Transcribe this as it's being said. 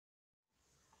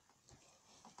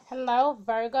Hello,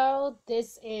 Virgo.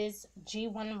 This is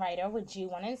G1 Writer with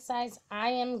G1 Insights. I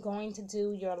am going to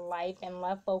do your life and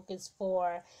love focus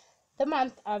for the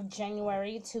month of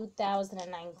January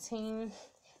 2019.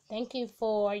 Thank you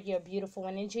for your beautiful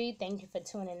energy. Thank you for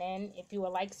tuning in. If you would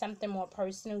like something more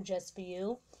personal just for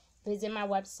you, visit my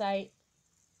website,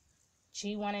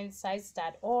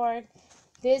 g1insights.org.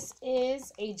 This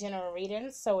is a general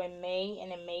reading, so it may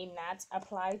and it may not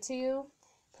apply to you.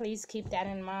 Please keep that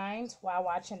in mind while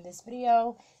watching this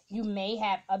video. You may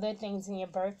have other things in your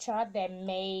birth chart that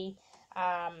may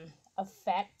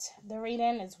affect the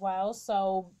reading as well.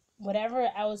 So whatever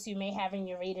else you may have in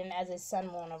your reading as a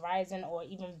sun, moon, horizon, or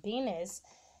even Venus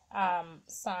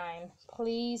sign,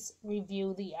 please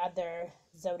review the other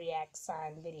zodiac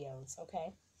sign videos,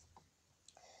 okay?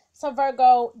 So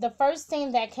Virgo, the first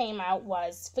thing that came out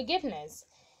was forgiveness.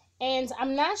 And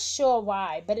I'm not sure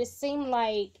why, but it seemed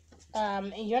like,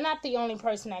 and you're not the only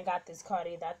person that got this card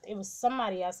either. It was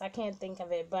somebody else. I can't think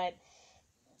of it, but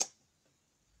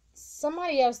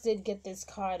somebody else did get this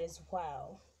card as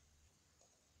well.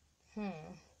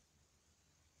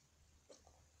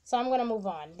 So I'm going to move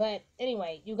on. But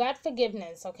anyway, you got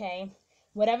forgiveness, okay?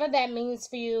 Whatever that means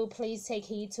for you, please take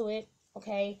heed to it,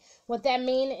 okay? What that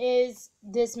means is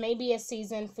this may be a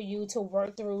season for you to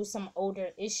work through some older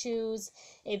issues.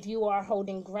 If you are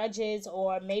holding grudges,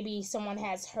 or maybe someone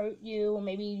has hurt you,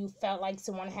 maybe you felt like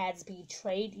someone has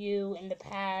betrayed you in the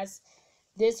past,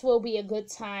 this will be a good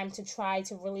time to try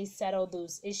to really settle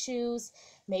those issues.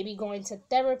 Maybe going to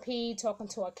therapy, talking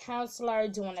to a counselor,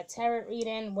 doing a tarot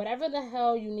reading, whatever the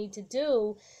hell you need to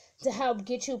do to help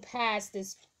get you past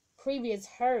this previous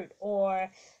hurt or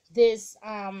this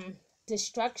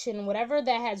destruction, whatever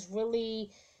that has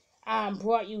really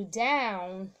brought you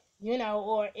down,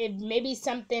 or if maybe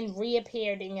something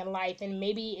reappeared in your life and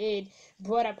maybe it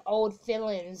brought up old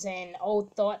feelings and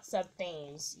old thoughts of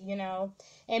things,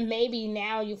 and maybe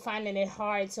now you're finding it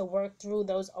hard to work through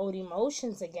those old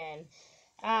emotions again.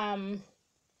 I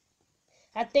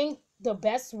think the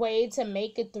best way to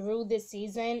make it through this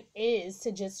season is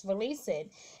to just release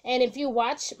it. And if you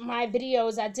watch my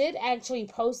videos, I did actually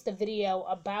post a video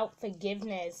about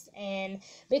forgiveness, and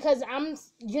because I've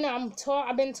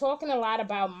been talking a lot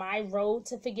about my road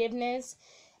to forgiveness.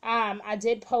 I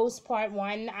did post part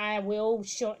 1. I will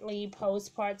shortly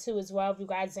post part 2 as well if you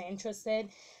guys are interested.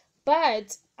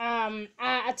 But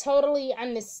I totally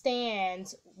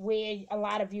understand where a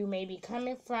lot of you may be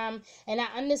coming from. And I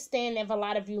understand if a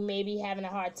lot of you may be having a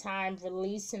hard time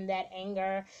releasing that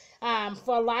anger.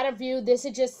 For a lot of you, this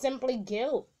is just simply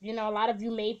guilt. A lot of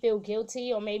you may feel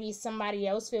guilty, or maybe somebody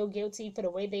else feel guilty for the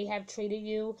way they have treated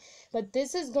you. But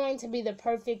this is going to be the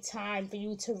perfect time for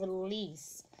you to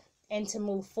release and to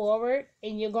move forward.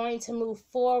 And you're going to move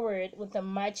forward with a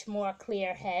much more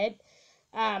clear head.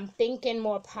 Thinking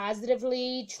more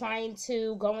positively, trying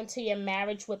to go into your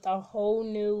marriage with a whole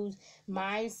new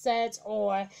mindset,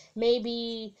 or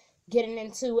maybe getting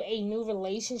into a new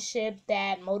relationship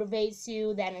that motivates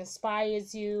you, that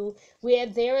inspires you, where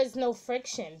there is no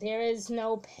friction, there is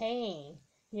no pain.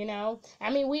 We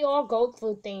all go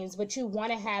through things, but you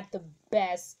want to have the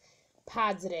best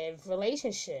positive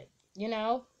relationship,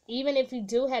 even if you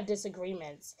do have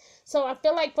disagreements. So I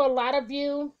feel like for a lot of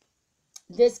you,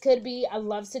 this could be a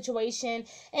love situation.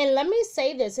 And let me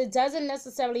say this, it doesn't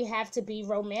necessarily have to be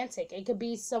romantic. It could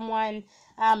be someone,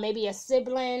 maybe a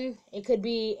sibling. It could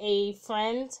be a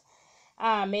friend.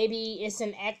 Maybe it's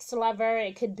an ex-lover.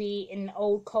 It could be an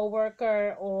old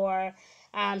coworker, or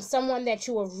someone that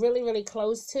you were really, really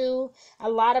close to. A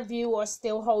lot of you are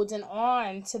still holding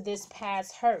on to this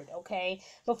past hurt, okay?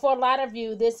 But for a lot of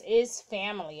you, this is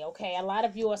family, okay? A lot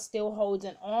of you are still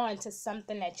holding on to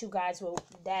something that you guys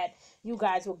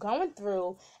were going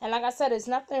through. And like I said, there's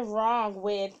nothing wrong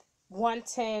with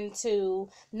wanting to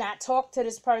not talk to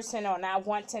this person or not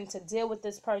wanting to deal with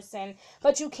this person,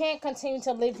 but you can't continue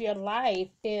to live your life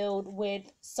filled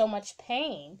with so much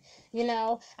pain.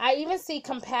 I even see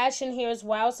compassion here as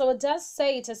well. So it does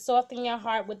say to soften your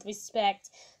heart with respect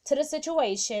to the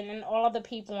situation and all of the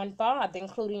people involved,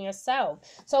 including yourself.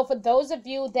 So for those of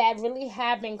you that really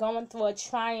have been going through a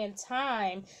trying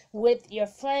time with your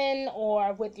friend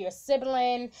or with your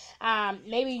sibling,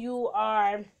 maybe you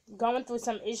are going through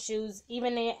some issues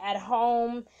even at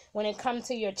home when it comes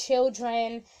to your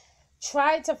children,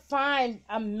 try to find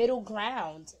a middle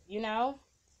ground.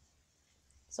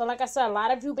 So like I said, a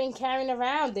lot of you been carrying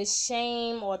around this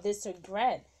shame or this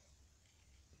regret.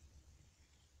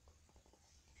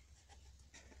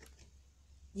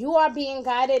 You are being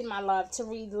guided, my love, to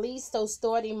release those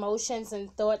stored emotions and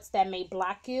thoughts that may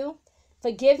block you.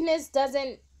 Forgiveness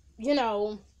doesn't,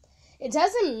 it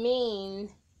doesn't mean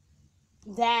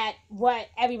that what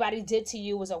everybody did to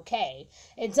you was okay.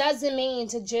 It doesn't mean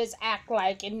to just act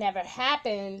like it never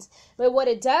happened, but what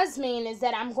it does mean is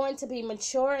that I'm going to be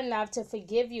mature enough to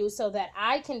forgive you so that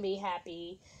I can be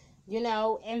happy,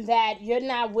 and that you're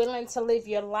not willing to live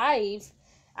your life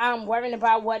worrying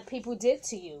about what people did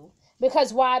to you.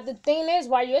 Because while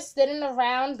you're sitting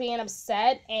around being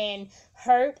upset and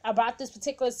hurt about this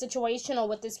particular situation or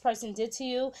what this person did to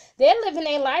you, they're living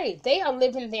their life. They are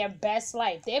living their best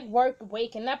life. They're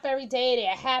waking up every day.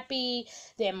 They're happy.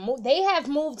 They have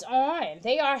moved on.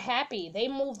 They are happy. They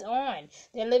moved on.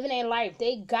 They're living their life.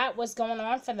 They got what's going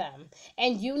on for them.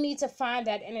 And you need to find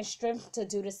that inner strength to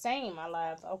do the same, my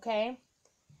love, okay?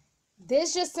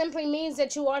 This just simply means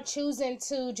that you are choosing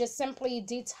to just simply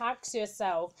detox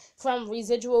yourself from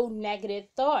residual negative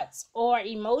thoughts or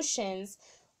emotions,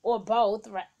 or both,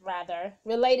 rather,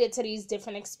 related to these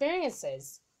different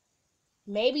experiences.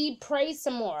 Maybe pray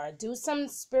some more, do some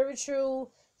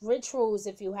spiritual rituals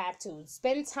if you have to,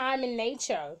 spend time in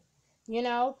nature,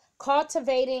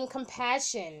 cultivating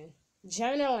compassion,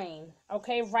 journaling,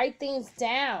 okay, write things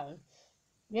down.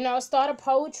 Start a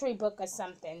poetry book or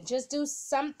something. Just do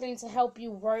something to help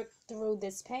you work through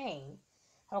this pain.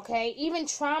 Okay? Even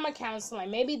trauma counseling.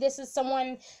 Maybe this is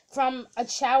someone from a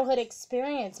childhood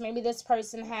experience. Maybe this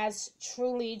person has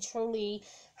truly, truly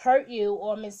hurt you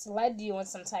or misled you in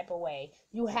some type of way.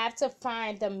 You have to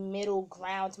find the middle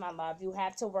ground, my love. You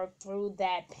have to work through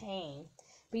that pain.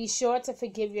 Be sure to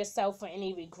forgive yourself for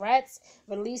any regrets.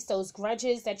 Release those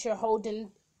grudges that you're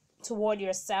holding toward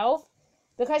yourself.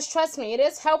 Because trust me, it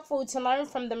is helpful to learn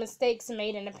from the mistakes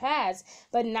made in the past,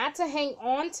 but not to hang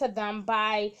on to them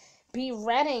by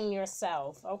berating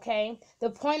yourself, okay? The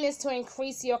point is to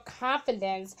increase your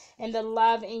confidence and the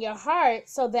love in your heart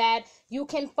so that you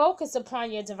can focus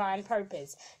upon your divine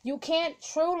purpose. You can't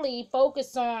truly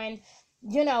focus on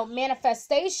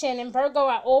manifestation. And Virgo,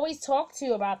 I always talk to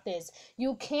you about this.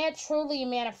 You can't truly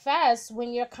manifest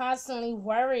when you're constantly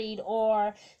worried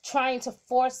or trying to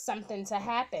force something to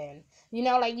happen.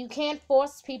 Like you can't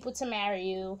force people to marry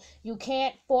you. You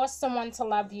can't force someone to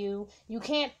love you. You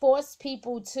can't force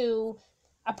people to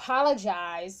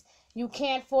apologize. You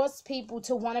can't force people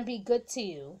to want to be good to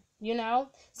you.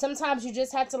 Sometimes you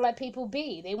just have to let people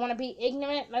be. They want to be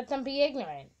ignorant, let them be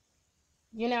ignorant.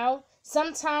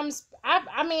 Sometimes I've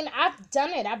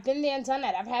done it. I've been there and done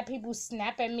that. I've had people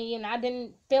snap at me and I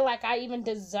didn't feel like I even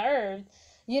deserved,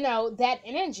 that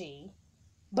energy.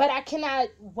 But I cannot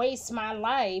waste my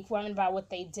life worrying about what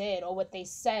they did or what they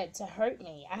said to hurt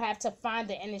me. I have to find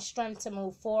the inner strength to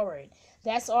move forward.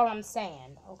 That's all I'm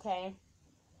saying, okay?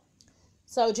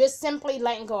 So just simply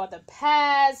letting go of the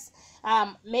past,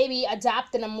 maybe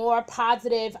adopting a more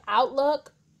positive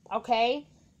outlook, okay?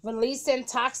 Releasing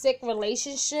toxic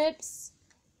relationships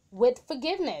with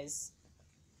forgiveness.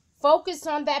 Focus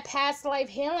on that past life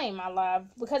healing, my love.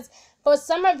 Because for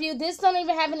some of you, this don't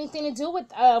even have anything to do with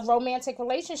a romantic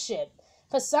relationship.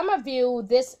 For some of you,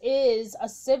 this is a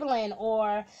sibling,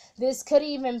 or this could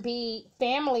even be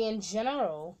family in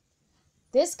general.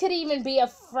 This could even be a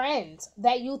friend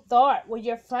that you thought were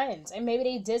your friends, and maybe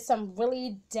they did some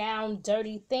really down,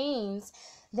 dirty things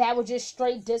that were just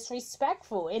straight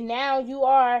disrespectful. And now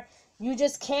you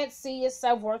just can't see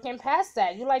yourself working past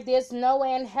that. You're like, there's no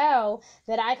way in hell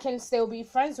that I can still be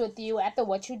friends with you after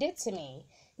what you did to me.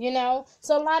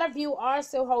 So a lot of you are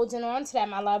still holding on to that,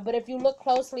 my love. But if you look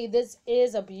closely, this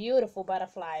is a beautiful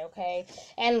butterfly, okay?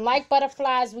 And like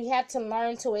butterflies, we have to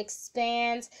learn to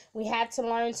expand. We have to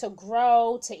learn to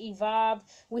grow, to evolve.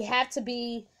 We have to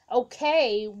be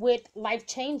okay with life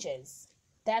changes.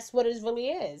 That's what it really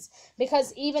is.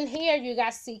 Because even here, you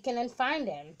got seeking and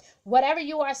finding. Whatever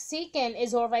you are seeking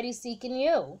is already seeking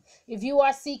you. If you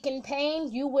are seeking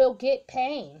pain, you will get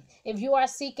pain. If you are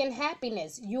seeking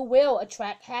happiness, you will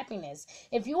attract happiness.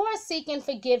 If you are seeking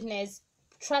forgiveness,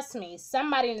 trust me,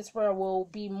 somebody in this world will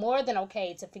be more than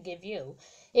okay to forgive you.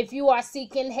 If you are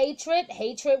seeking hatred,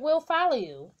 hatred will follow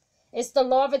you. It's the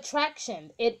law of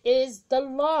attraction. It is the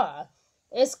law.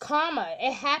 It's karma.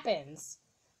 It happens.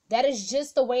 That is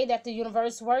just the way that the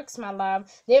universe works, my love.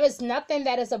 There is nothing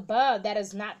that is above that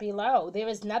is not below. There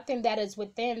is nothing that is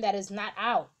within that is not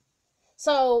out.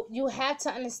 So you have to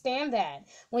understand that.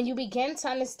 When you begin to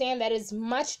understand that it's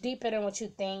much deeper than what you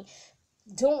think,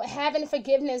 having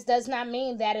forgiveness does not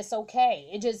mean that it's okay.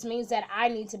 It just means that I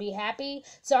need to be happy.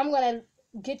 So I'm going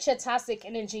to get your toxic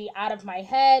energy out of my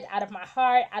head, out of my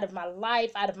heart, out of my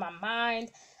life, out of my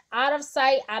mind, out of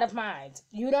sight, out of mind.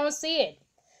 You don't see it.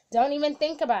 Don't even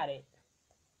think about it.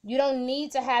 You don't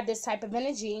need to have this type of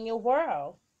energy in your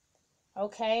world.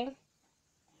 Okay?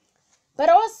 But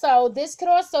also, this could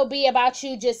also be about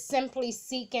you just simply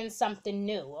seeking something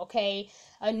new, okay?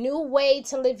 A new way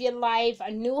to live your life,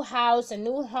 a new house, a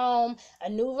new home, a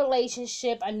new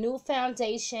relationship, a new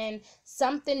foundation,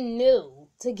 something new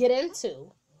to get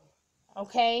into,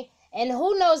 okay? And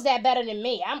who knows that better than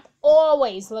me? I'm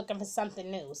always looking for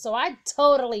something new. So I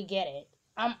totally get it.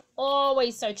 I'm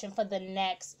always searching for the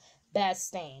next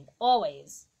best thing.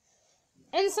 Always.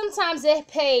 And sometimes it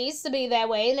pays to be that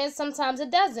way, and then sometimes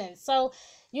it doesn't. So,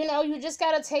 you just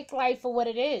got to take life for what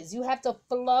it is. You have to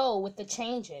flow with the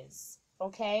changes,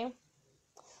 okay?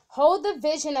 Hold the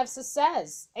vision of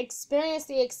success. Experience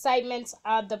the excitement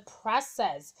of the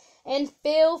process and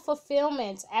feel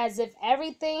fulfillment as if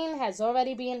everything has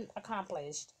already been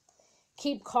accomplished.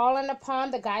 Keep calling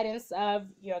upon the guidance of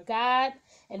your God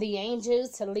and the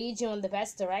angels to lead you in the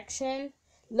best direction.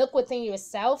 Look within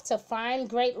yourself to find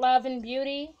great love and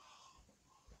beauty.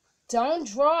 Don't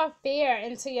draw fear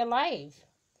into your life.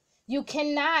 You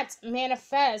cannot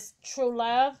manifest true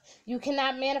love. You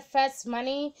cannot manifest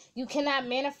money. You cannot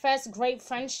manifest great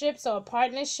friendships or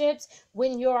partnerships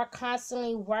when you're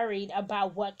constantly worried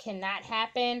about what cannot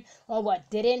happen or what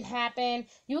didn't happen.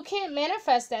 You can't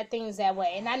manifest that things that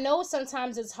way. And I know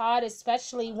sometimes it's hard,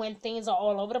 especially when things are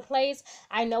all over the place.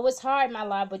 I know it's hard, my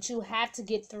love, but you have to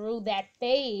get through that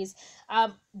phase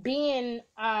of being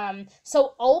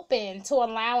so open to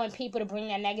allowing people to bring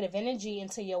that negative energy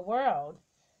into your world.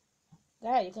 Go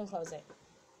ahead, you can close it.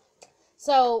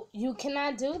 So you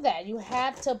cannot do that. You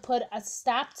have to put a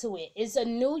stop to it. It's a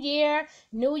new year,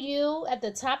 new you. At the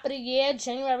top of the year,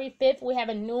 January 5th, we have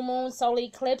a new moon solar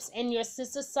eclipse in your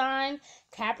sister sign,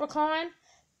 Capricorn.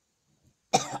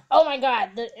 Oh my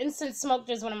God, the instant smoke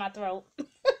just went in my throat.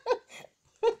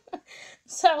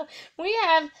 So we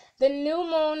have the new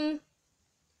moon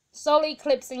solar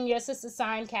eclipse in your sister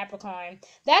sign, Capricorn.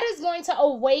 That is going to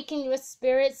awaken your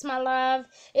spirits, my love.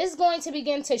 It's going to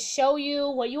begin to show you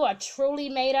what you are truly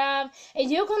made of.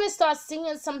 And you're going to start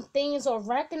seeing some things or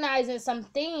recognizing some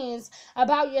things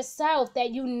about yourself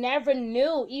that you never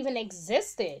knew even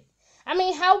existed. I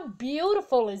mean, how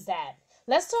beautiful is that?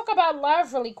 Let's talk about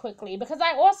love really quickly, because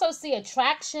I also see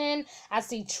attraction, I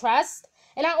see trust,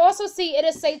 and I also see it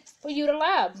is safe for you to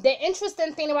love. The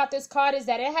interesting thing about this card is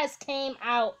that it has came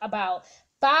out about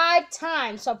 5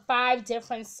 times for 5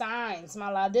 different signs, my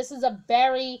love. This is a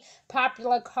very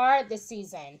popular card this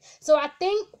season. So I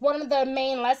think one of the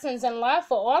main lessons in love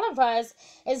for all of us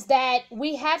is that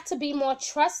we have to be more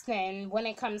trusting when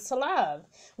it comes to love.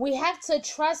 We have to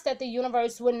trust that the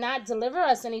universe will not deliver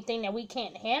us anything that we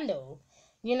can't handle.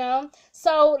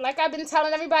 So like I've been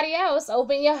telling everybody else,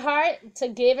 open your heart to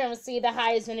give and receive the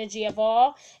highest energy of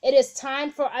all. It is time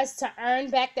for us to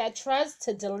earn back that trust,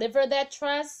 to deliver that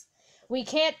trust. We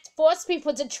can't force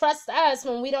people to trust us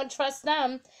when we don't trust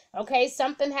them. Okay,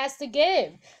 something has to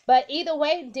give. But either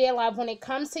way, dear love, when it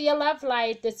comes to your love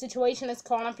life, the situation is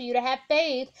calling for you to have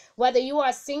faith. Whether you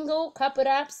are single, coupled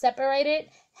up, separated,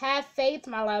 have faith,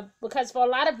 my love. Because for a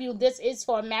lot of you, this is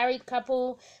for a married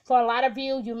couple. For a lot of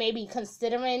you, you may be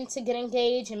considering to get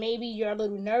engaged and maybe you're a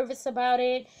little nervous about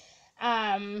it.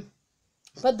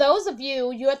 For those of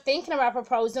you, you're thinking about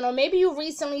proposing, or maybe you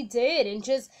recently did and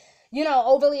just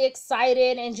overly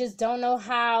excited and just don't know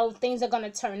how things are going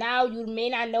to turn out. You may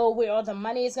not know where all the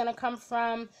money is going to come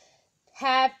from.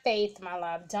 Have faith, my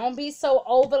love. Don't be so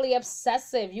overly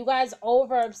obsessive. You guys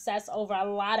over obsess over a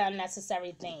lot of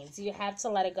unnecessary things. You have to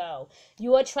let it go.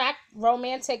 You attract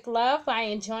romantic love by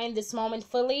enjoying this moment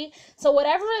fully. So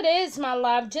whatever it is, my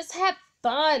love, just have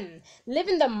fun. Live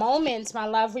in the moment, my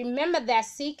love. Remember that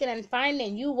seeking and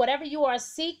finding you. Whatever you are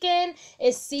seeking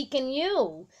is seeking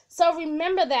you. So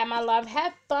remember that, my love.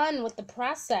 Have fun with the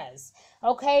process.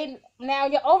 Okay? Now,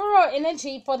 your overall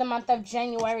energy for the month of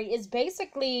January is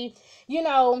basically,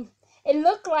 it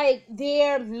looked like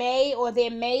there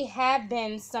may have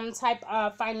been some type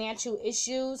of financial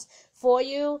issues for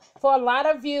you. For a lot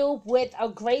of you, with a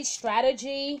great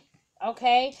strategy,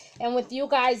 okay? And with you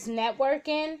guys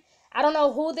networking, I don't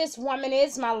know who this woman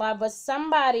is, my love, but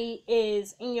somebody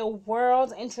is in your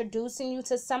world introducing you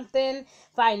to something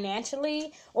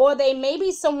financially, or they may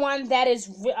be someone that is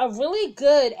a really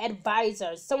good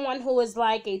advisor, someone who is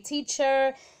like a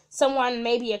teacher, someone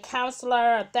maybe a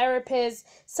counselor, a therapist,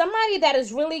 somebody that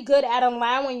is really good at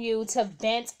allowing you to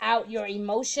vent out your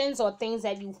emotions or things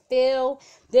that you feel.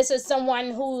 This is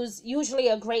someone who's usually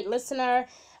a great listener.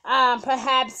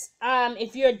 Perhaps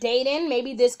if you're dating,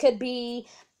 maybe this could be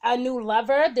a new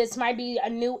lover. This might be a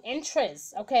new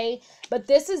interest, okay? But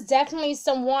this is definitely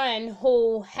someone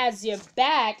who has your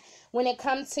back when it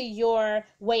comes to your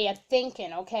way of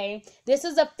thinking, okay? This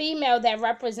is a female that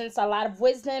represents a lot of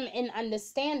wisdom and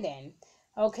understanding,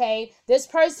 Okay, this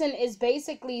person is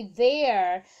basically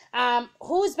there,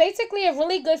 who's basically a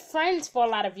really good friend for a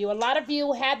lot of you. A lot of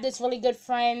you have this really good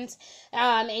friend,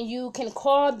 and you can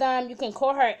call them, you can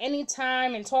call her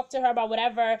anytime and talk to her about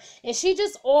whatever, and she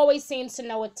just always seems to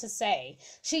know what to say.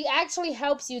 She actually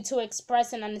helps you to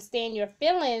express and understand your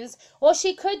feelings, or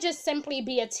she could just simply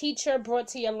be a teacher brought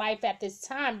to your life at this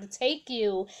time to take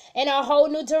you in a whole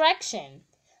new direction.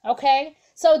 Okay,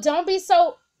 so don't be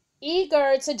so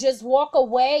eager to just walk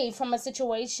away from a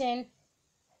situation.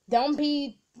 Don't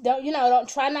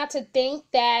try not to think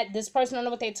that this person don't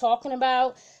know what they're talking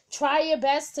about. Try your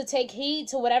best to take heed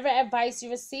to whatever advice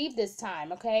you receive this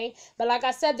time, okay? But like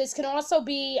I said, this can also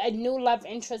be a new love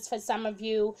interest for some of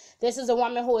you. This is a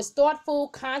woman who is thoughtful,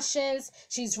 conscious,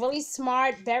 she's really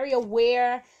smart, very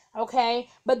aware, okay?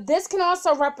 But this can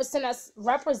also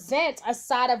represent a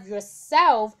side of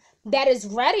yourself that is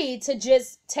ready to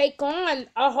just take on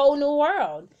a whole new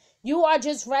world. You are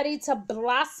just ready to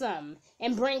blossom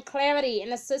and bring clarity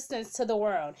and assistance to the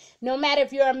world. No matter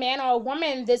if you're a man or a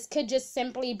woman, this could just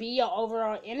simply be your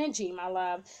overall energy, my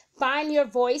love. Find your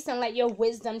voice and let your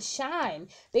wisdom shine,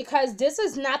 because this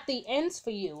is not the ends for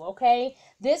you, okay?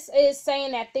 This is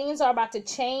saying that things are about to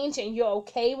change and you're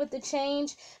okay with the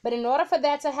change. But in order for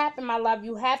that to happen, my love,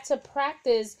 you have to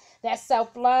practice that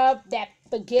self-love, that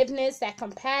forgiveness, that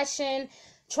compassion.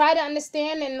 Try to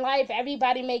understand in life,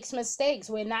 everybody makes mistakes.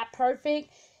 We're not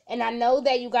perfect. And I know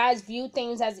that you guys view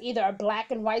things as either a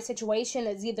black and white situation,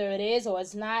 as either it is or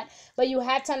it's not. But you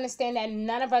have to understand that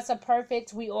none of us are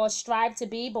perfect. We all strive to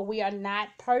be, but we are not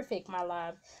perfect, my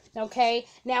love. Okay?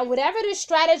 Now, whatever the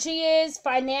strategy is,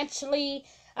 financially,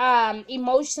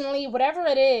 emotionally, whatever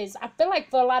it is, I feel like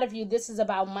for a lot of you, this is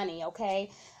about money, okay?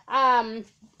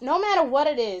 No matter what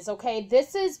it is, okay,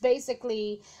 this is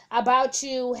basically about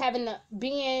you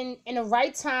being in the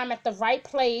right time at the right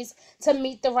place to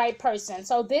meet the right person.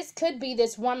 So this could be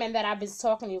this woman that I've been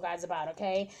talking to you guys about,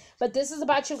 okay? But this is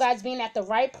about you guys being at the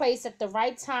right place at the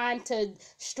right time to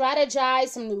strategize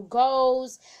some new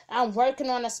goals.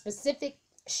 Working on a specific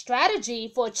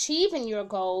strategy for achieving your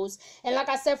goals. And like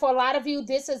I said, for a lot of you,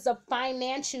 this is a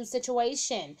financial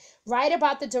situation. Write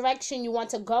about the direction you want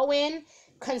to go in.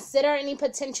 Consider any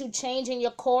potential change in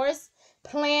your course.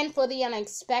 Plan for the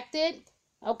unexpected.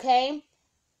 Okay?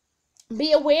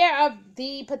 Be aware of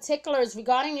the particulars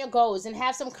regarding your goals and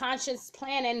have some conscious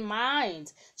plan in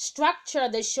mind. Structure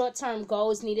the short-term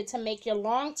goals needed to make your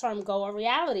long-term goal a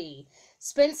reality.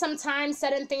 Spend some time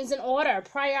setting things in order.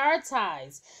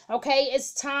 Prioritize. Okay?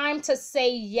 It's time to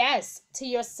say yes to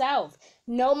yourself.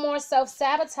 No more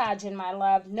self-sabotaging, my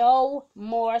love. No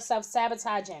more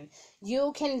self-sabotaging.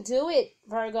 You can do it,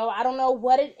 Virgo. I don't know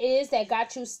what it is that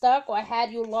got you stuck or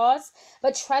had you lost,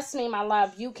 but trust me, my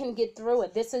love, you can get through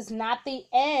it. This is not the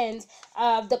end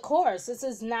of the course. This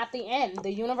is not the end.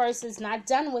 The universe is not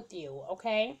done with you,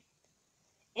 okay?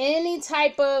 Any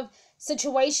type of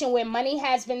situation where money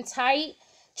has been tight,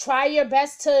 try your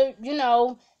best to,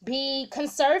 be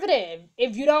conservative.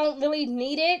 If you don't really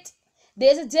need it,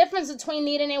 there's a difference between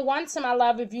needing and wanting, my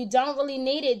love. If you don't really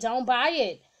need it, don't buy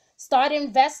it. Start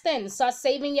investing. Start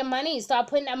saving your money. Start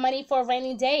putting that money for a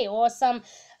rainy day or some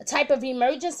type of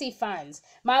emergency funds.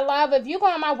 My love, if you go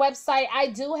on my website, I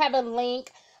do have a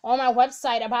link on my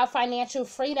website about financial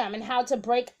freedom and how to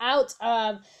break out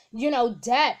of,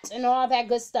 debt and all that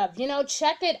good stuff.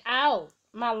 Check it out,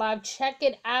 my love. Check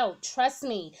it out. Trust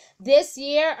me. This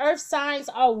year, earth signs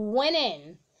are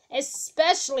winning.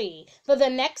 Especially for the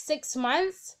next 6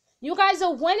 months. You guys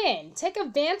are winning. Take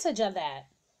advantage of that.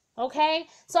 Okay?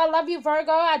 So I love you,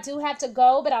 Virgo. I do have to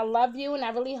go, but I love you, and I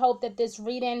really hope that this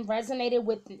reading resonated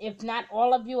with, if not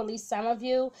all of you, at least some of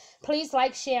you. Please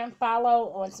like, share, and follow,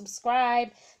 or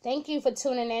subscribe. Thank you for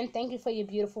tuning in. Thank you for your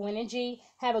beautiful energy.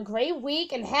 Have a great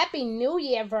week, and Happy New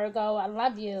Year, Virgo. I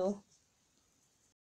love you.